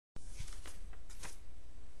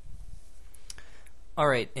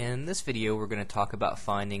Alright, in this video we're going to talk about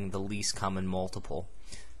finding the least common multiple.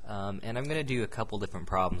 And I'm going to do a couple different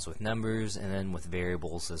problems with numbers and then with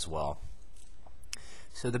variables as well.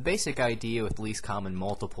 So the basic idea with least common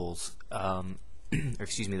multiples, or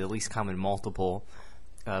excuse me, the least common multiple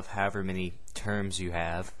of however many terms you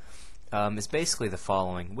have, is basically the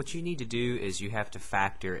following. What you need to do is you have to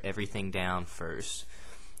factor everything down first.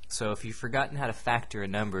 So if you've forgotten how to factor a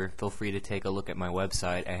number, feel free to take a look at my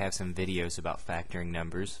website. I have some videos about factoring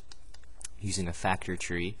numbers using a factor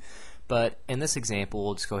tree. But in this example,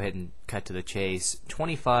 we'll just go ahead and cut to the chase.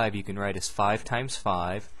 25 you can write as 5 times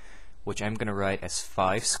 5, which I'm going to write as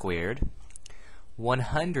 5 squared.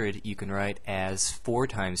 100 you can write as 4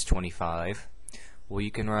 times 25. Well,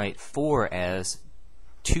 you can write 4 as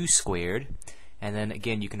 2 squared. And then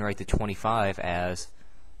again, you can write the 25 as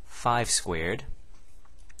 5 squared.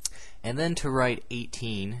 And then to write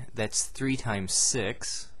 18, that's 3 times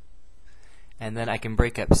 6. And then I can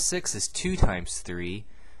break up 6 as 2 times 3.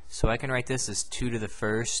 So I can write this as 2 to the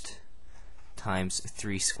first times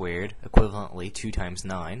 3 squared, equivalently 2 times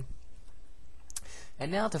 9.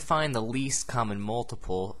 And now to find the least common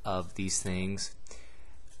multiple of these things,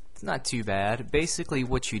 it's not too bad. Basically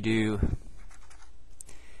what you do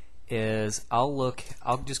is I'll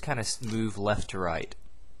just kind of move left to right.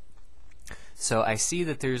 So I see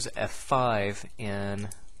that there's a 5 in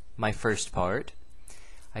my first part.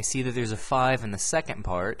 I see that there's a 5 in the second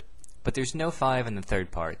part, but there's no 5 in the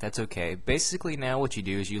third part. That's okay. Basically now what you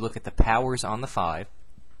do is you look at the powers on the 5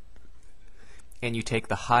 and you take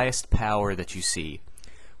the highest power that you see.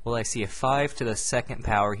 Well, I see a 5 to the second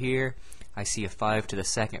power here. I see a 5 to the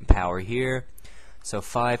second power here. So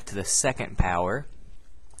 5 to the second power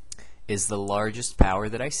is the largest power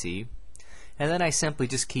that I see. And then I simply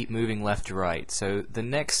just keep moving left to right. So the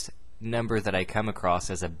next number that I come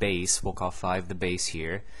across as a base, we'll call 5 the base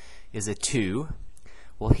here, is a 2.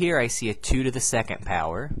 Well, here I see a 2 to the second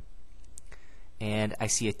power, and I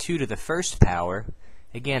see a 2 to the first power.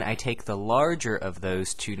 Again, I take the larger of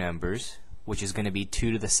those two numbers, which is going to be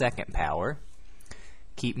 2 to the second power.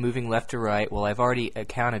 Keep moving left to right. Well, I've already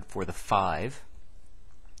accounted for the 5.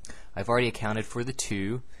 I've already accounted for the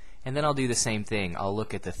 2. And then I'll do the same thing. I'll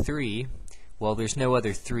look at the 3. Well, there's no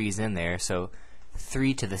other 3's in there, so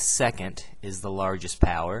 3 to the second is the largest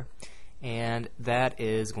power, and that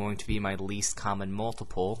is going to be my least common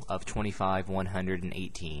multiple of 25, 100, and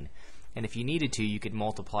 18. And if you needed to, you could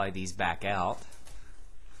multiply these back out.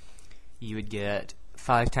 You would get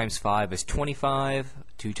 5 times 5 is 25,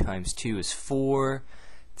 2 times 2 is 4,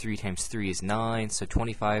 3 times 3 is 9, so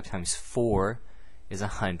 25 times 4 is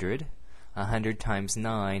 100. 100 times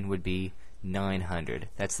 9 would be 900.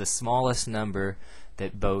 That's the smallest number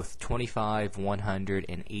that both 25, 100,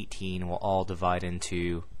 and 18 will all divide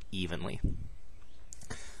into evenly.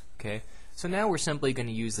 Okay, so now we're simply going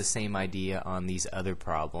to use the same idea on these other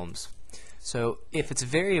problems. So if it's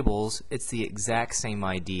variables, it's the exact same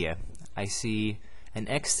idea. I see an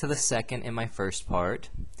x to the second in my first part.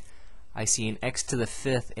 I see an x to the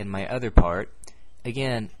fifth in my other part.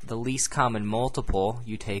 Again, the least common multiple,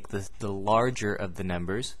 you take the larger of the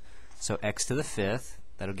numbers. So x to the fifth,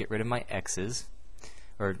 that'll get rid of my x's,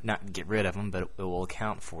 or not get rid of them, but it will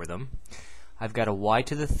account for them. I've got a y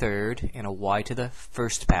to the third and a y to the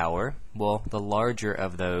first power. Well, the larger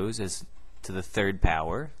of those is to the third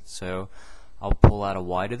power, so I'll pull out a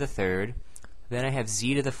y to the third. Then I have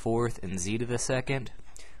z to the fourth and z to the second.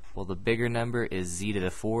 Well, the bigger number is z to the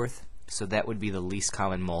fourth, so that would be the least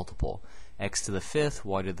common multiple. X to the fifth,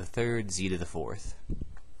 y to the third, z to the fourth.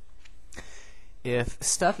 If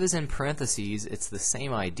stuff is in parentheses, it's the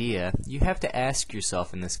same idea. You have to ask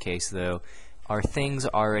yourself in this case, though, are things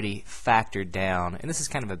already factored down? And this is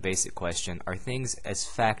kind of a basic question. Are things as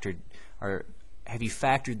factored, or have you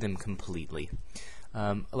factored them completely?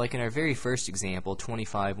 Like in our very first example,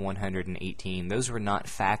 25, 100, and 18, those were not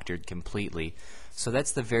factored completely. So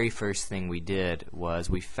that's the very first thing we did, was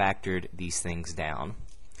we factored these things down.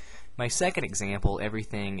 My second example,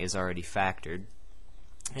 everything is already factored.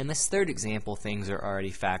 In this third example, things are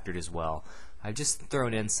already factored as well. I've just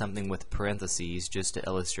thrown in something with parentheses just to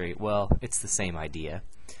illustrate, well, it's the same idea.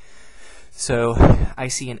 So I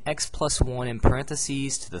see an x plus 1 in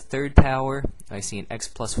parentheses to the third power. I see an x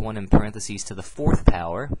plus 1 in parentheses to the fourth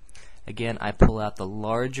power. Again, I pull out the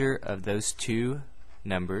larger of those two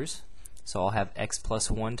numbers. So I'll have x plus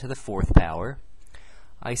 1 to the fourth power.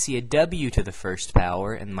 I see a w to the first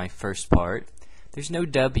power in my first part. There's no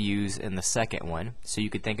w's in the second one, so you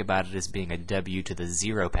could think about it as being a w to the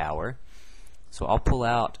 0 power. So I'll pull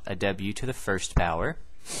out a w to the first power.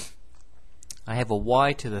 I have a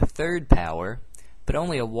y to the third power, but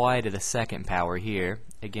only a y to the second power here.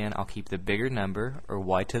 Again, I'll keep the bigger number, or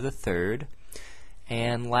y to the third.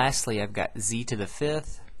 And lastly, I've got z to the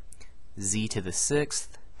fifth, z to the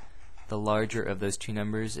sixth. The larger of those two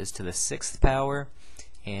numbers is to the sixth power,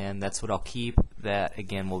 and that's what I'll keep. That,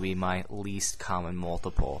 again, will be my least common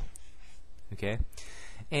multiple. Okay?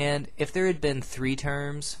 And if there had been 3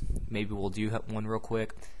 terms, maybe we'll do one real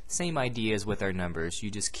quick. Same idea as with our numbers. You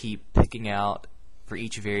just keep picking out, for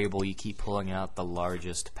each variable, you keep pulling out the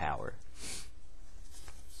largest power.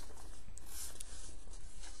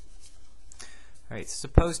 Alright, so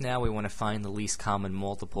suppose now we want to find the least common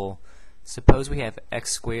multiple. Suppose we have x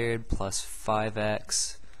squared plus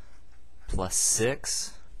 5x plus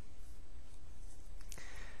 6.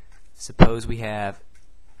 Suppose we have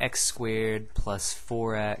x squared plus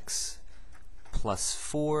 4x plus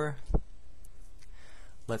 4.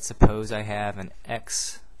 Let's suppose I have an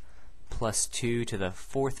x plus 2 to the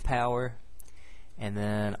 4th power, and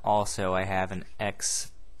then also I have an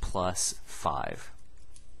x plus 5.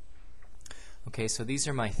 Okay, so these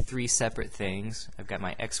are my 3 separate things. I've got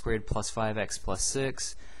my x squared plus 5x plus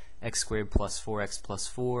 6, x squared plus 4x plus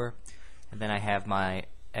 4, and then I have my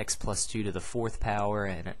x plus 2 to the 4th power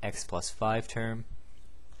and an x plus 5 term.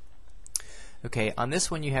 Okay, on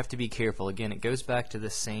this one you have to be careful. Again, it goes back to the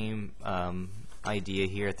same idea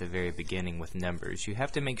here at the very beginning with numbers. You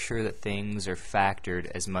have to make sure that things are factored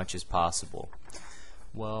as much as possible.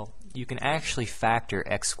 Well, you can actually factor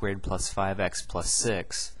x squared plus 5x plus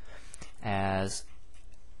 6 as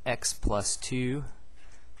x plus 2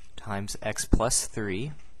 times x plus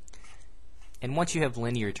 3. And once you have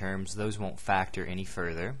linear terms, those won't factor any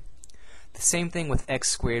further. The same thing with x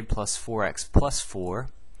squared plus 4x plus 4.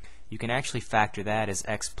 You can actually factor that as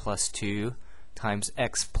x plus 2 times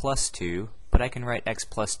x plus 2, but I can write x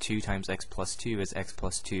plus 2 times x plus 2 as x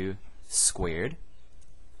plus 2 squared.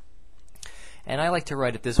 And I like to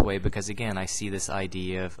write it this way because, again, I see this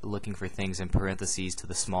idea of looking for things in parentheses to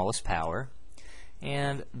the smallest power.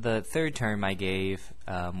 And the third term I gave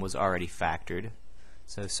was already factored.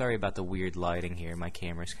 So sorry about the weird lighting here. My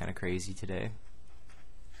camera's kind of crazy today.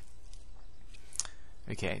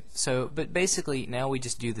 Okay, so, but basically now we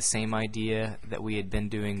just do the same idea that we had been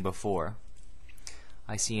doing before.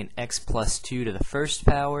 I see an x plus 2 to the 1st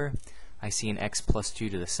power. I see an x plus 2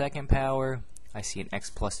 to the 2nd power. I see an x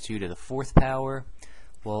plus 2 to the 4th power.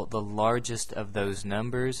 Well, the largest of those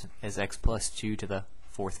numbers is x plus 2 to the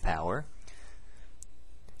 4th power.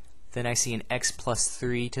 Then I see an x plus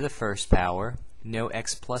 3 to the 1st power. No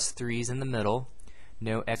x plus 3's in the middle.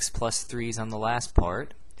 No x plus 3's on the last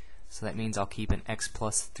part. So that means I'll keep an x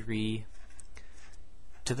plus 3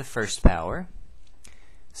 to the 1st power.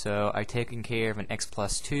 So I've taken care of an x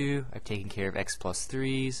plus 2. I've taken care of x plus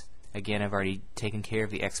 3's. Again, I've already taken care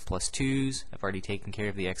of the x plus 2's. I've already taken care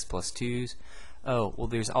of the x plus 2's. Oh, well,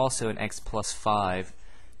 there's also an x plus 5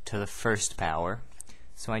 to the 1st power,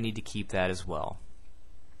 so I need to keep that as well.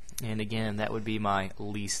 And again, that would be my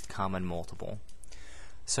least common multiple.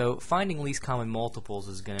 So finding least common multiples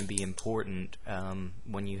is going to be important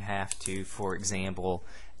when you have to, for example,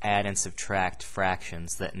 add and subtract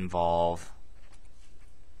fractions that involve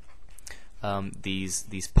these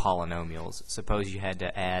polynomials. Suppose you had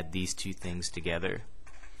to add these two things together.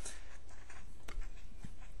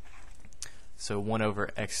 So 1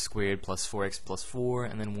 over x squared plus 4x plus 4,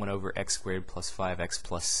 and then 1 over x squared plus 5x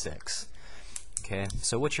plus 6. Okay,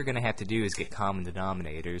 so what you're going to have to do is get common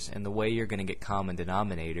denominators, and the way you're going to get common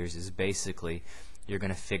denominators is basically you're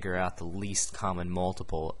going to figure out the least common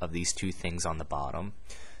multiple of these two things on the bottom.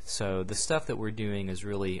 So the stuff that we're doing is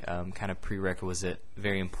really kind of prerequisite,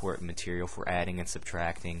 very important material for adding and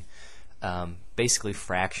subtracting, basically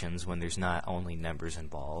fractions when there's not only numbers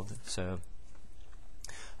involved. So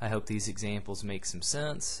I hope these examples make some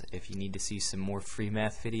sense. If you need to see some more free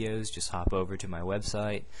math videos, just hop over to my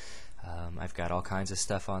website. I've got all kinds of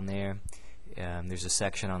stuff on there. There's a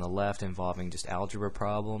section on the left involving just algebra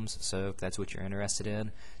problems, so if that's what you're interested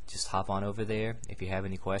in, just hop on over there. If you have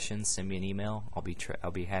any questions, send me an email. I'll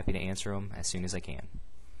be happy to answer them as soon as I can.